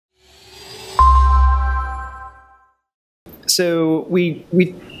So when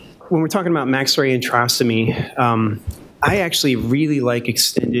we're talking about maxillary antrostomy, I actually really like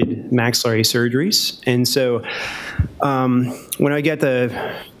extended maxillary surgeries. And so when I get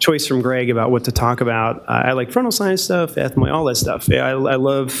the choice from Greg about what to talk about, I like frontal sinus stuff, ethmoid, all that stuff. Yeah, I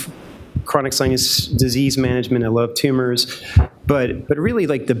love chronic sinus disease management. I love tumors. But really,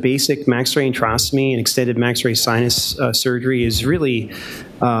 like the basic maxillary antrostomy and extended maxillary sinus surgery has really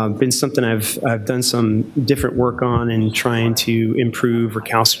been something I've done some different work on and trying to improve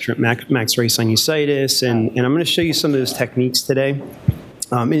recalcitrant maxillary sinusitis. And I'm going to show you some of those techniques today.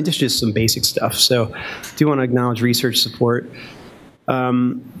 And it's just some basic stuff. So I do want to acknowledge research support. I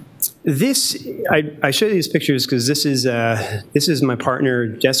show you these pictures because this is my partner,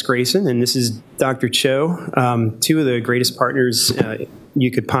 Jess Grayson, and this is Dr. Cho, two of the greatest partners you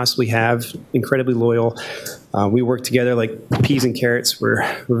could possibly have, incredibly loyal. We work together like peas and carrots. We're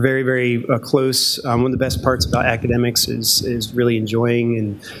very, very close. One of the best parts about academics is really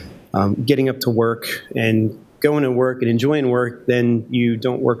enjoying and getting up to work and going to work and enjoying work. Then you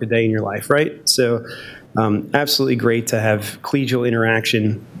don't work a day in your life, right? So absolutely great to have collegial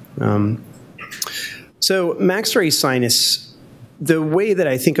interaction. So maxillary sinus, the way that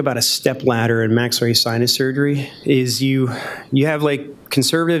I think about a step ladder in maxillary sinus surgery is you have like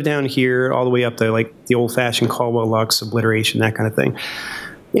conservative down here all the way up to like the old-fashioned Caldwell Lux, obliteration, that kind of thing.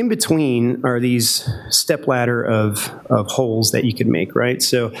 In between are these step ladder of holes that you can make, right?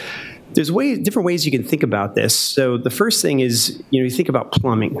 So there's different ways you can think about this. So the first thing is, you think about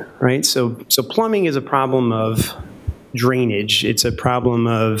plumbing, right? So plumbing is a problem of drainage. It's a problem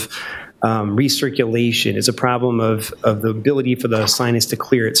of recirculation. It's a problem of the ability for the sinus to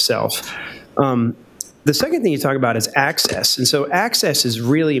clear itself. The second thing you talk about is access. And so access is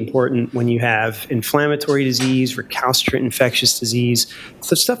really important when you have inflammatory disease, recalcitrant infectious disease,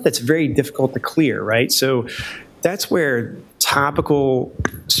 the stuff that's very difficult to clear, right? So that's where topical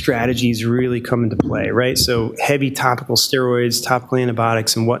strategies really come into play, right? So heavy topical steroids, topical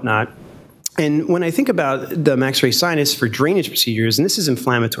antibiotics, and whatnot. And when I think about the maxillary sinus for drainage procedures, and this is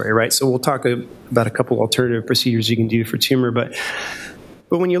inflammatory, right? So we'll talk about a couple alternative procedures you can do for tumor, but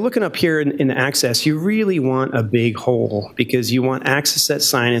when you're looking up here in the access, you really want a big hole because you want access to that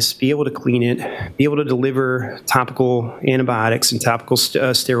sinus, be able to clean it, be able to deliver topical antibiotics and topical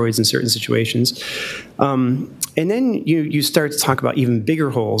steroids in certain situations. And then you start to talk about even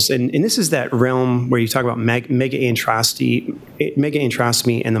bigger holes. And this is that realm where you talk about mega antrostomy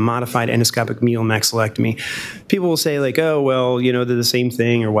and the modified endoscopic medial maxillectomy. People will say like, oh, well, they're the same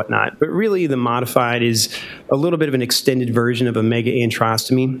thing or whatnot. But really the modified is a little bit of an extended version of a mega antrostomy.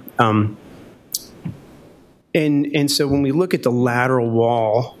 And so when we look at the lateral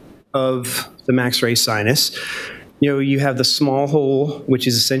wall of the maxillary sinus, you have the small hole, which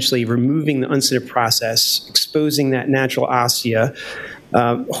is essentially removing the uncinate process, exposing that natural ostia.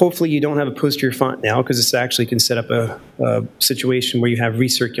 Hopefully you don't have a posterior fontanelle because this actually can set up a situation where you have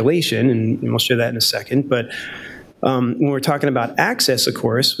recirculation, and we'll show that in a second. But when we're talking about access, of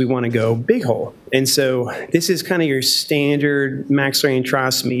course, we want to go big hole. And so this is kind of your standard maxillary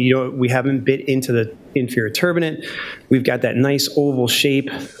antrostomy. We haven't bit into the inferior turbinate. We've got that nice oval shape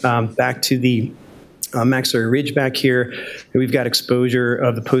back to the maxillary ridge back here. And we've got exposure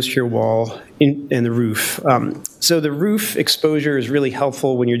of the posterior wall and the roof. So the roof exposure is really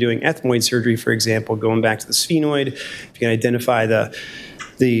helpful when you're doing ethmoid surgery, for example, going back to the sphenoid. If you can identify the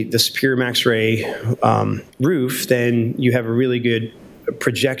superior maxillary roof, then you have a really good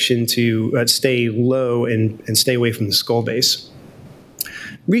projection to stay low and stay away from the skull base.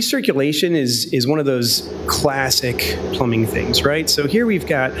 Recirculation is one of those classic plumbing things, right? So here we've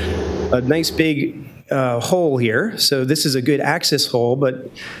got a nice big hole here. So this is a good access hole, but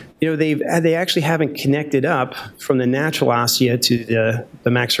they actually haven't connected up from the natural ostia to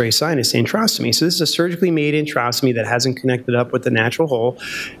the maxillary sinus antrostomy. So this is a surgically made antrostomy that hasn't connected up with the natural hole.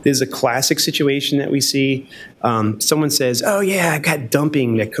 This is a classic situation that we see. Someone says, oh yeah, I got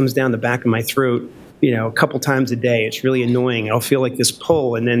dumping that comes down the back of my throat, a couple times a day. It's really annoying. I'll feel like this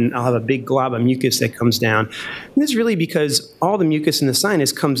pull, and then I'll have a big glob of mucus that comes down. And this is really because all the mucus in the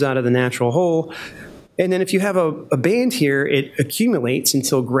sinus comes out of the natural hole. And then if you have a band here, it accumulates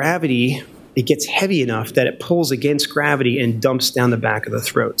until gravity, it gets heavy enough that it pulls against gravity and dumps down the back of the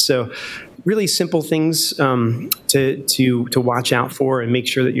throat. So really simple things to watch out for and make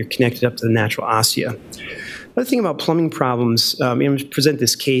sure that you're connected up to the natural ostia. Another thing about plumbing problems, I'm going to present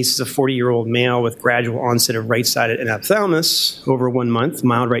this case as a 40-year-old male with gradual onset of right-sided enophthalmos over 1 month,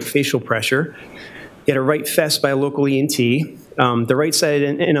 mild right facial pressure. He had a right fest by a local ENT. The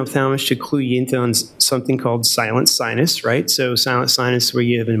right-sided enophthalmos should clue you into on something called silent sinus, right? So silent sinus where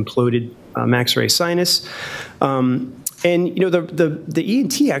you have an imploded maxillary sinus. And the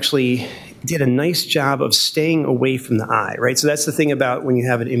ENT actually did a nice job of staying away from the eye, right? So that's the thing about when you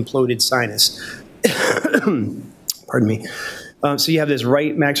have an imploded sinus. Pardon me. So you have this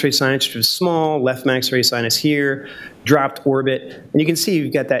right maxillary sinus, which is small, left maxillary sinus here, dropped orbit. And you can see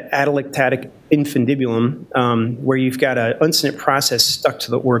you've got that atelectatic infundibulum where you've got an uncinate process stuck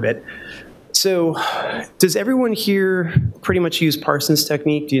to the orbit. So does everyone here pretty much use Parsons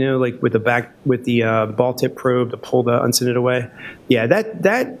technique? Do you know, like with the ball tip probe to pull the uncinate away? Yeah,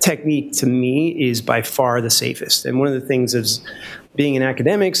 that technique to me is by far the safest. And one of the things is being in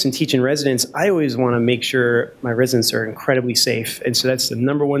academics and teaching residents, I always want to make sure my residents are incredibly safe. And so that's the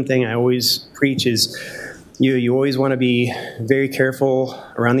number one thing I always preach is you always want to be very careful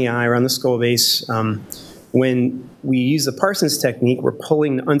around the eye, around the skull base. When we use the Parsons technique, we're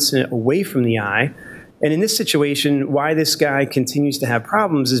pulling the uncinate away from the eye. And in this situation, why this guy continues to have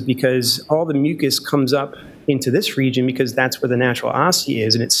problems is because all the mucus comes up into this region because that's where the natural ostia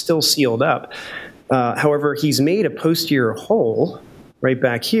is, and it's still sealed up. However, he's made a posterior hole right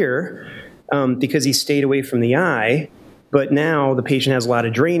back here because he stayed away from the eye. But now the patient has a lot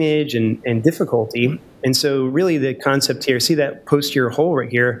of drainage and difficulty. And so really the concept here, see that posterior hole right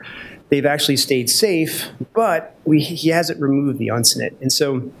here? They've actually stayed safe, but he hasn't removed the uncinate. And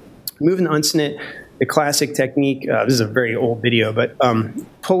so moving the uncinate, the classic technique, this is a very old video, but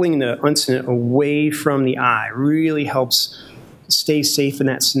pulling the uncinate away from the eye really helps stay safe in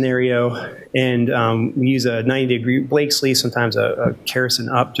that scenario. And we use a 90-degree Blakesley, sometimes a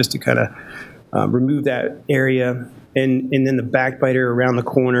Kerrison up, just to kind of remove that area. And then the backbiter around the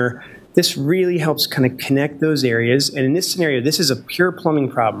corner. This really helps kind of connect those areas. And in this scenario, this is a pure plumbing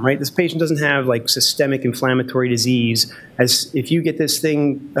problem, right? This patient doesn't have like systemic inflammatory disease. As if you get this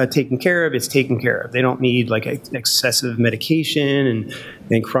thing taken care of, it's taken care of. They don't need like excessive medication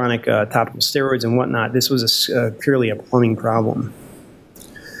and chronic topical steroids and whatnot. This was purely a plumbing problem.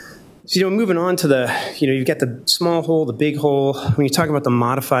 So, moving on to the, you've got the small hole, the big hole. When you talk about the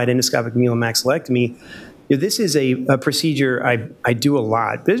modified endoscopic maxillectomy, this is a procedure I do a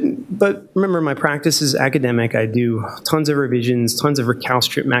lot, but remember my practice is academic. I do tons of revisions, tons of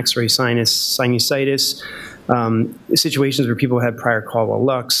recalcitrant maxillary sinus, sinusitis, situations where people had prior Caldwell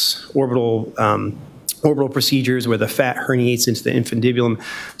Lux, orbital procedures where the fat herniates into the infundibulum.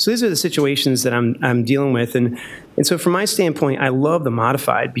 So these are the situations that I'm dealing with, and so from my standpoint, I love the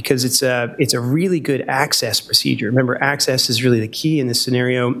modified because it's a really good access procedure. Remember, access is really the key in this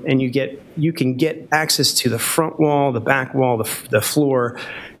scenario, and you can get access to the front wall, the back wall, the floor,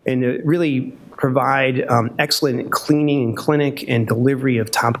 and really provide excellent cleaning and clinic and delivery of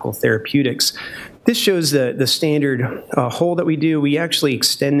topical therapeutics. This shows the standard hole that we do. We actually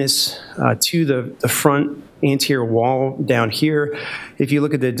extend this to the front anterior wall down here. If you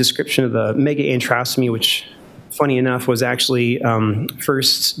look at the description of the mega-antrostomy, which funny enough was actually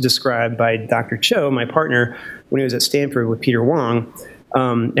first described by Dr. Cho, my partner, when he was at Stanford with Peter Wong.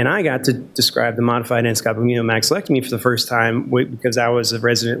 And I got to describe the modified endoscopic maxillectomy for the first time because I was a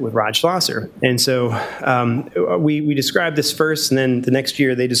resident with Rod Schlosser. And so we described this first, and then the next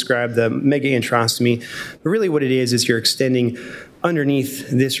year they described the mega-antrostomy. But really what it is you're extending underneath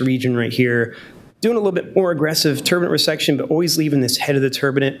this region right here, doing a little bit more aggressive turbinate resection, but always leaving this head of the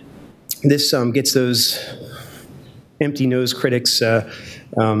turbinate. This gets those empty nose critics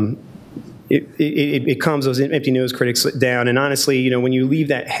it calms those empty nose critics down. And honestly, when you leave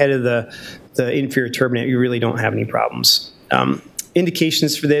that head of the inferior turbinate, you really don't have any problems.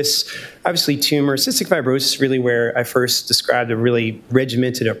 Indications for this, obviously tumor, cystic fibrosis, really where I first described a really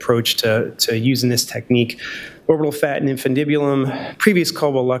regimented approach to using this technique. Orbital fat and infundibulum, previous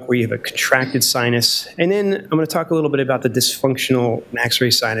Caldwell Luck where you have a contracted sinus. And then I'm going to talk a little bit about the dysfunctional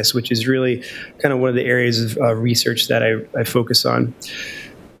maxillary sinus, which is really kind of one of the areas of research that I focus on.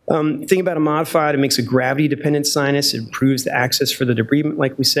 Think about a modified, it makes a gravity-dependent sinus, it improves the access for the debridement,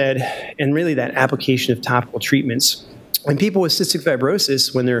 like we said, and really that application of topical treatments. And people with cystic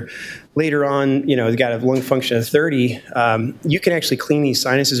fibrosis, when they're later on, they've got a lung function of 30, you can actually clean these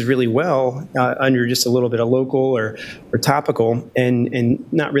sinuses really well under just a little bit of local or topical and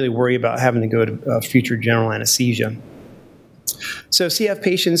not really worry about having to go to future general anesthesia. So CF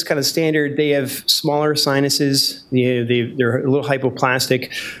patients, kind of standard, they have smaller sinuses. They're a little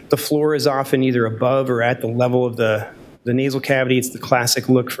hypoplastic. The floor is often either above or at the level of the nasal cavity. It's the classic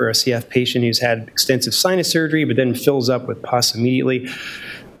look for a CF patient who's had extensive sinus surgery but then fills up with pus immediately.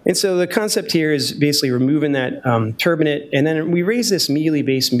 And so the concept here is basically removing that turbinate, and then we raise this medially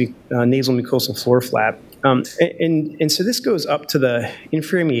based nasal mucosal floor flap. And so this goes up to the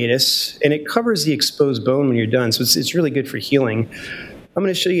inferior meatus, and it covers the exposed bone when you're done, so it's really good for healing. I'm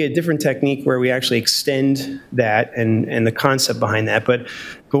going to show you a different technique where we actually extend that and the concept behind that. But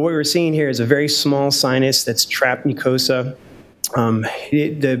what we're seeing here is a very small sinus that's trapped mucosa.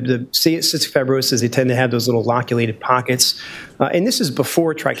 The cystic fibrosis, they tend to have those little loculated pockets. And this is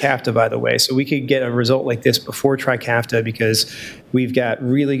before Trikafta, by the way. So we could get a result like this before Trikafta because we've got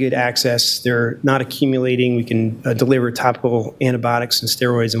really good access. They're not accumulating. We can deliver topical antibiotics and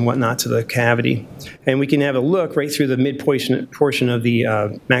steroids and whatnot to the cavity. And we can have a look right through the mid portion of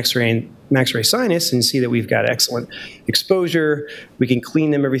the maxillary sinus and see that we've got excellent exposure. We can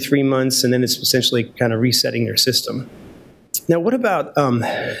clean them every 3 months, and then it's essentially kind of resetting their system. Now, what about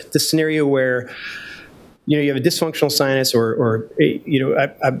the scenario where you have a dysfunctional sinus, or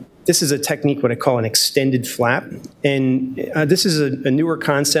this is a technique what I call an extended flap, and this is a newer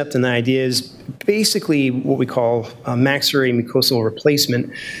concept, and the idea is basically what we call maxillary mucosal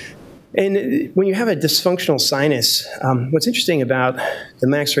replacement. And when you have a dysfunctional sinus, what's interesting about the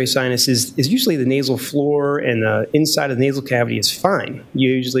maxillary sinus is usually the nasal floor and the inside of the nasal cavity is fine.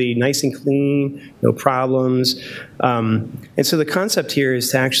 Usually nice and clean, no problems. And so the concept here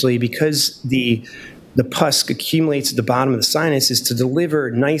is to actually, because the pus accumulates at the bottom of the sinus, is to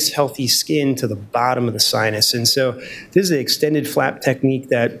deliver nice, healthy skin to the bottom of the sinus. And so this is an extended flap technique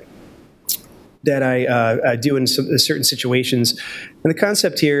that I do in certain situations. And the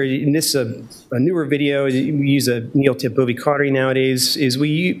concept here, and this is a newer video, we use a needle tip bovie nowadays, is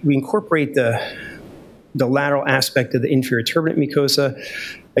we incorporate the lateral aspect of the inferior turbinate mucosa.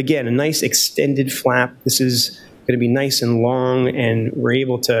 Again, a nice extended flap. This is going to be nice and long, and we're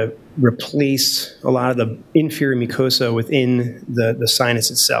able to replace a lot of the inferior mucosa within the sinus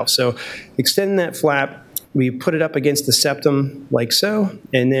itself. So extending that flap, we put it up against the septum like so,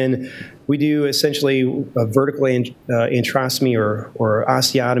 and then we do essentially a vertical antrostomy or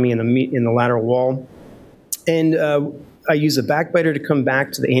osteotomy in the lateral wall. And I use a backbiter to come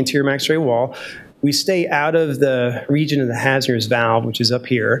back to the anterior maxillary wall. We stay out of the region of the Hasner's valve, which is up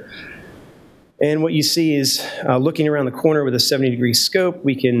here. And what you see is, looking around the corner with a 70-degree scope,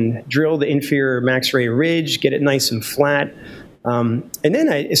 we can drill the inferior maxillary ridge, get it nice and flat. And then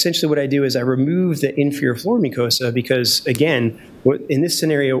essentially what I do is I remove the inferior floor mucosa because, again, in this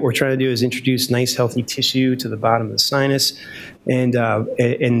scenario, what we're trying to do is introduce nice, healthy tissue to the bottom of the sinus, and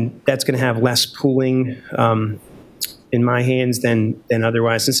that's going to have less pooling in my hands than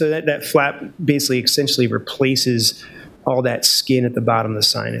otherwise. And so that flap basically essentially replaces all that skin at the bottom of the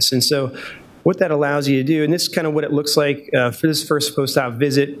sinus. And so what that allows you to do, and this is kind of what it looks like for this first post-op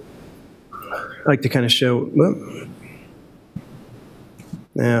visit, I like to kind of show,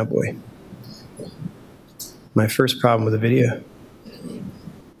 oh boy, my first problem with the video.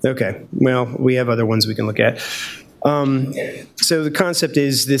 Okay, well, we have other ones we can look at. So the concept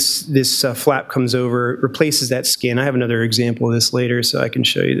is this flap comes over, replaces that skin. I have another example of this later, so I can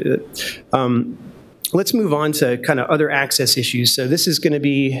show you that. Let's move on to kind of other access issues. So this is going to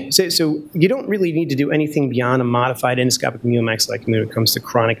be, so you don't really need to do anything beyond a modified endoscopic pneumomaxillectomy when it comes to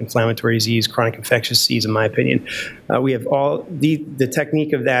chronic inflammatory disease, chronic infectious disease, in my opinion. We have all, the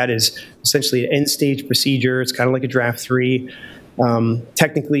technique of that is essentially an end-stage procedure. It's kind of like a draft 3.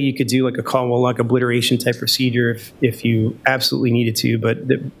 Technically, you could do like a Caldwell-Luck obliteration type procedure if you absolutely needed to, but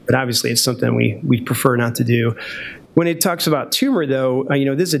obviously it's something we prefer not to do. When it talks about tumor, though,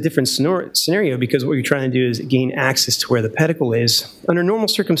 this is a different scenario because what you're trying to do is gain access to where the pedicle is. Under normal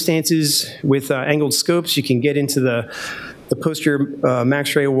circumstances, with angled scopes, you can get into the posterior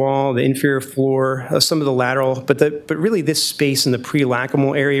maxillary wall, the inferior floor, some of the lateral, but really this space in the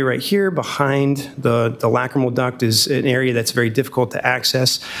prelacrimal area right here behind the lacrimal duct is an area that's very difficult to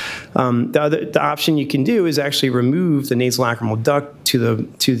access. The option you can do is actually remove the nasolacrimal duct to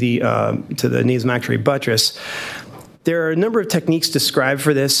the nasomaxillary buttress. There are a number of techniques described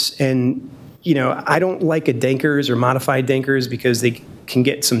for this, and I don't like a Denkers or modified Denkers because they can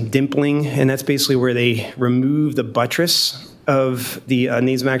get some dimpling, and that's basically where they remove the buttress of the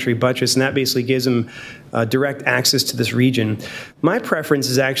nasomaxillary buttress, and that basically gives them direct access to this region. My preference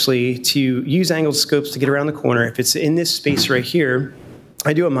is actually to use angled scopes to get around the corner. If it's in this space right here,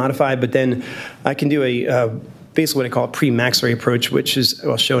 I do a modified, but then I can do basically what I call a pre-maxillary approach, which is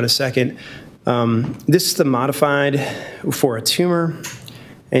I'll show in a second. This is the modified for a tumor.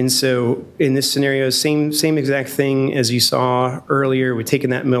 And so in this scenario, same exact thing as you saw earlier. We're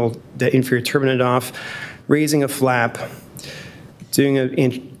taking the inferior turbinate off, raising a flap, doing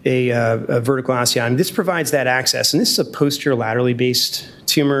a vertical osteotomy. This provides that access. And this is a posterior laterally based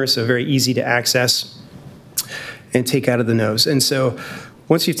tumor, so very easy to access and take out of the nose. And so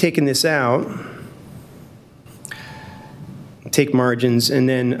once you've taken this out, take margins and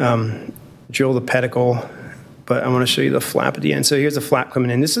then drill the pedicle but I want to show you the flap at the end. So here's the flap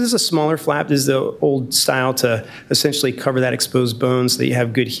coming in. This is a smaller flap. This is the old style to essentially cover that exposed bone so that you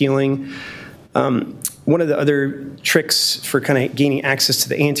have good healing. One of the other tricks for kind of gaining access to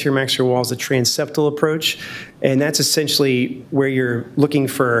the anterior maxillary wall is the transeptal approach, and that's essentially where you're looking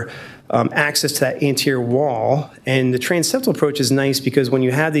for access to that anterior wall. And the transeptal approach is nice because when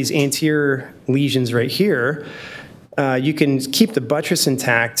you have these anterior lesions right here, you can keep the buttress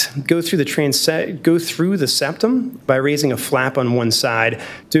intact, go through the septum by raising a flap on one side,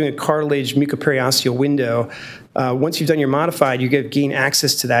 doing a cartilage mucoperiosteal window. Once you've done your modified, you gain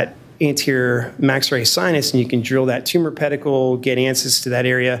access to that anterior maxillary sinus, and you can drill that tumor pedicle, get access to that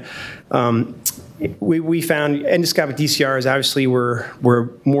area. We found endoscopic DCRs obviously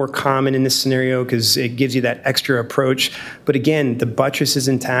were more common in this scenario because it gives you that extra approach. But again, the buttress is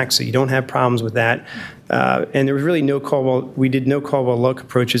intact, so you don't have problems with that. And there was really we did no Caldwell-Luck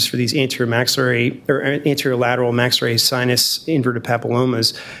approaches for these anterior maxillary or anterior lateral maxillary sinus inverted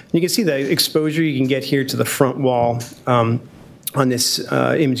papillomas. And you can see the exposure you can get here to the front wall on this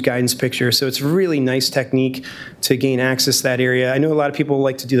image guidance picture. So it's a really nice technique to gain access to that area. I know a lot of people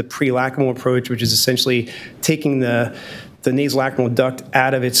like to do the prelacrimal approach, which is essentially taking the nasolacrimal duct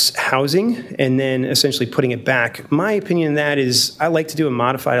out of its housing and then essentially putting it back. My opinion on that is I like to do a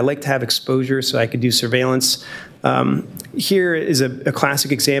modified. I like to have exposure so I could do surveillance. Here is a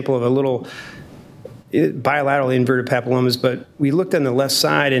classic example of a little bilateral inverted papillomas, but we looked on the left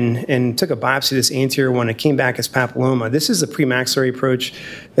side and took a biopsy of this anterior one. It came back as papilloma. This is the premaxillary approach,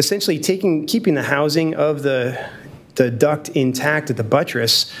 essentially keeping the housing of the duct intact at the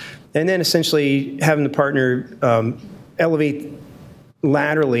buttress, and then essentially having the partner elevate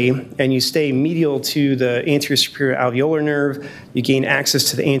laterally, and you stay medial to the anterior superior alveolar nerve. You gain access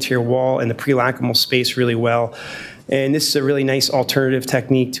to the anterior wall and the prelacrimal space really well. And this is a really nice alternative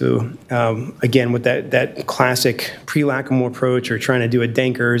technique to, again, with that classic prelacrimal approach or trying to do a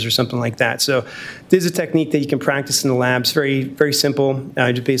Denkers or something like that. So this is a technique that you can practice in the lab. It's very, very simple.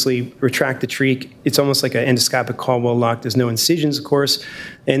 Just basically retract the trach. It's almost like an endoscopic Caldwell-Luck. There's no incisions, of course.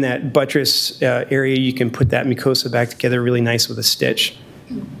 In that buttress area, you can put that mucosa back together really nice with a stitch.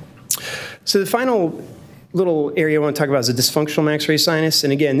 So the final little area I want to talk about is the dysfunctional maxillary sinus.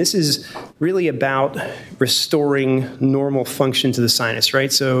 And again, this is really about restoring normal function to the sinus,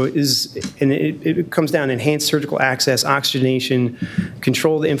 right? So it comes down to enhanced surgical access, oxygenation,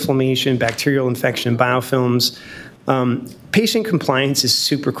 control the inflammation, bacterial infection, and biofilms. Patient compliance is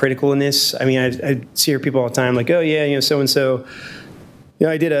super critical in this. I mean, I see people all the time like, oh yeah, so-and-so,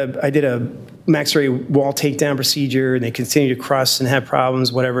 I did a maxillary wall takedown procedure and they continue to crust and have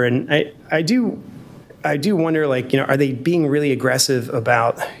problems, whatever. And I do wonder, are they being really aggressive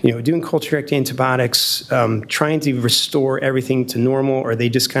about, doing culture-directed antibiotics, trying to restore everything to normal, or are they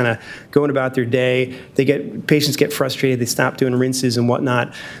just kind of going about their day? Patients get frustrated, they stop doing rinses and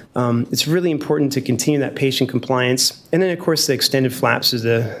whatnot. It's really important to continue that patient compliance. And then, of course, the extended flaps is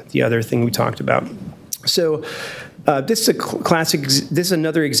the other thing we talked about. So this is a classic. This is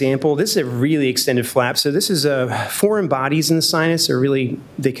another example. This is a really extended flap. So this is foreign bodies in the sinus.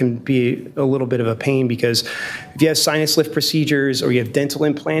 They can be a little bit of a pain because if you have sinus lift procedures or you have dental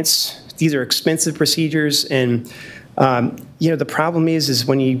implants, these are expensive procedures. And the problem is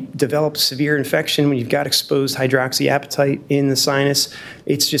when you develop severe infection, when you've got exposed hydroxyapatite in the sinus,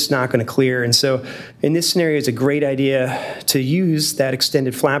 it's just not going to clear. And so in this scenario, it's a great idea to use that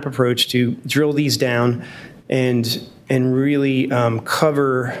extended flap approach to drill these down and really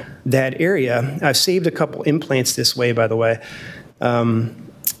cover that area. I've saved a couple implants this way, by the way.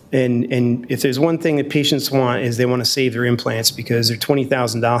 And if there's one thing that patients want is they want to save their implants because they're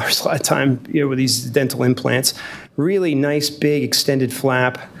 $20,000 a lot of time with these dental implants. Really nice, big, extended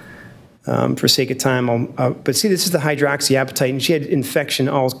flap. For sake of time, but see, this is the hydroxyapatite, and she had infection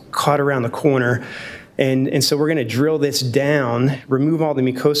all caught around the corner. And so we're going to drill this down, remove all the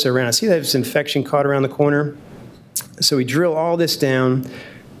mucosa around. See, there's infection caught around the corner? So we drill all this down,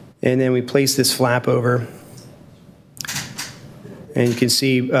 and then we place this flap over. And you can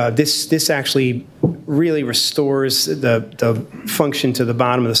see this actually really restores the function to the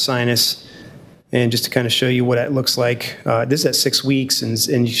bottom of the sinus. And just to kind of show you what it looks like, this is at 6 weeks,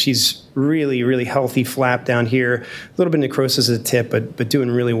 and she's really, really healthy flap down here. A little bit of necrosis at the tip, but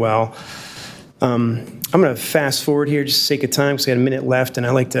doing really well. I'm going to fast forward here just for sake of time because I got a minute left, and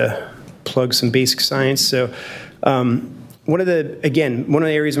I like to plug some basic science. So one of the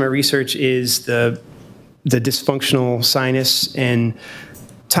areas of my research is the dysfunctional sinus, and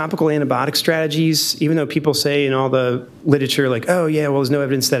topical antibiotic strategies, even though people say in all the literature, like, oh, yeah, well, there's no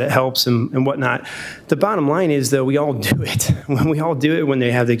evidence that it helps and whatnot, the bottom line is, though, we all do it. When we all do it, when they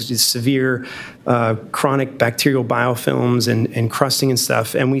have these severe chronic bacterial biofilms and crusting and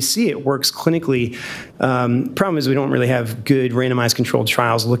stuff, and we see it works clinically. Problem is we don't really have good randomized controlled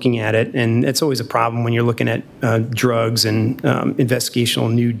trials looking at it, and it's always a problem when you're looking at drugs and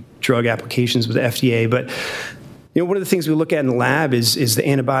investigational new drug applications with the FDA. But one of the things we look at in the lab is the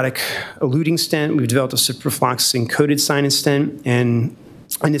antibiotic eluting stent. We've developed a ciprofloxacin-coated sinus stent, and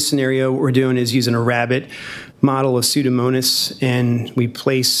in this scenario, what we're doing is using a rabbit model of Pseudomonas, and we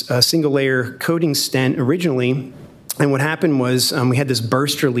place a single-layer coating stent originally. And what happened was we had this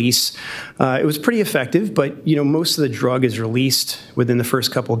burst release. It was pretty effective, but most of the drug is released within the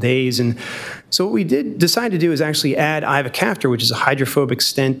first couple of days. And so what we decide to do is actually add ivacaftor, which is a hydrophobic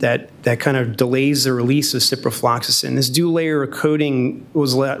stent that kind of delays the release of ciprofloxacin. This dual layer of coating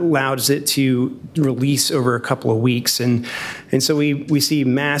allows it to release over a couple of weeks. And so we see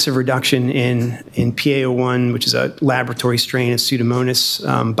massive reduction in PaO1, which is a laboratory strain of Pseudomonas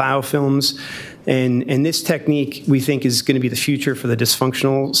biofilms. And this technique, we think, is going to be the future for the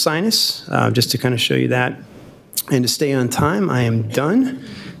dysfunctional sinus, just to kind of show you that. And to stay on time, I am done.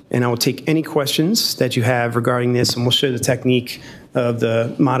 And I will take any questions that you have regarding this, and we'll show the technique of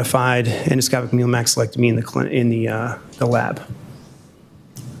the modified endoscopic meal maxillectomy in the lab.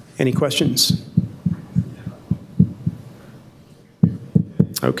 Any questions?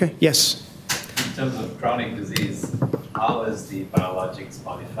 Okay, yes? In terms of chronic disease, how is the biologics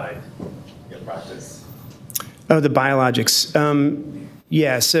modified your practice? Oh, the biologics.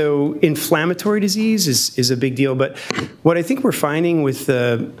 Yeah, so inflammatory disease is a big deal, but what I think we're finding with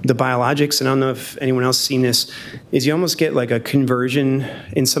the biologics, and I don't know if anyone else has seen this, is you almost get like a conversion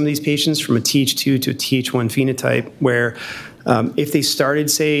in some of these patients from a Th2 to a Th1 phenotype, where if they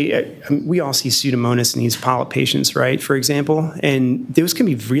started, say, we all see Pseudomonas in these polyp patients, right, for example, and those can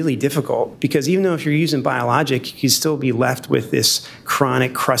be really difficult because even though if you're using biologic, you can still be left with this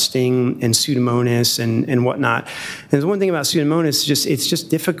chronic crusting and Pseudomonas and whatnot. And the one thing about Pseudomonas is it's just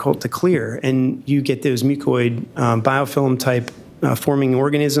difficult to clear, and you get those mucoid biofilm type forming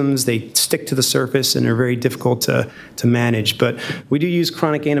organisms. They stick to the surface and are very difficult to manage. But we do use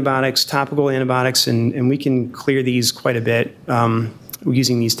chronic antibiotics, topical antibiotics, and we can clear these quite a bit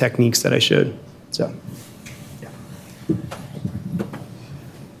using these techniques that I showed. So, yeah.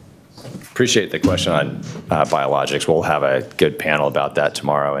 Appreciate the question on biologics. We'll have a good panel about that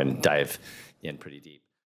tomorrow and dive in pretty deep.